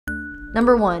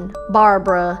Number 1,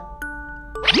 Barbara.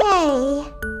 Hey.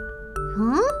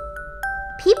 Huh?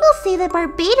 People say that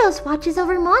Barbados watches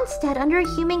over Mondstadt under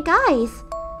a human guise.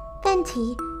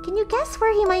 Venti, can you guess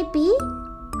where he might be?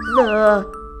 At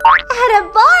a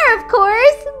bar, of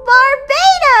course!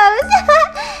 Barbados!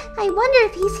 I wonder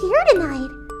if he's here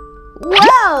tonight.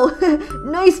 Wow!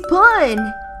 Nice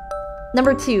pun!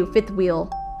 Number 2, Fifth Wheel.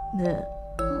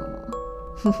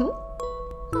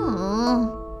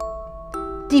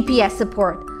 DPS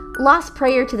support. Lost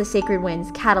Prayer to the Sacred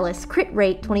Winds. Catalyst. Crit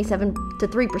rate 27 to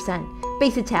 3%.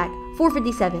 Base attack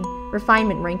 457.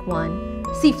 Refinement rank 1.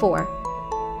 C4.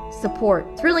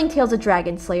 Support. Thrilling Tales of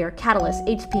Dragon Slayer. Catalyst.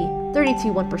 HP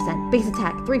 32 1%. Base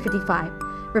attack 355.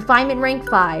 Refinement rank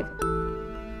 5.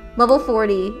 Level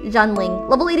 40. Zhongling.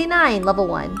 Level 89. Level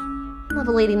 1.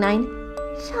 Level 89.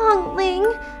 Zhongling,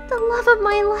 the love of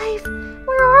my life.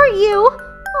 Where are you?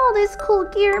 All this cool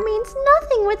gear means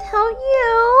nothing without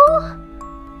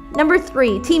you. Number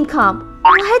 3, Team Comp.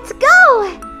 Let's go!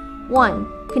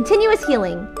 1. Continuous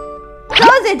healing.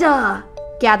 Gazeta!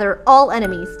 Gather all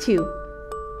enemies. 2.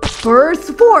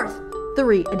 Burst forth.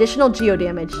 3. Additional geo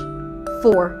damage.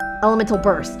 4. Elemental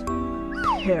burst.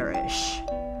 Perish.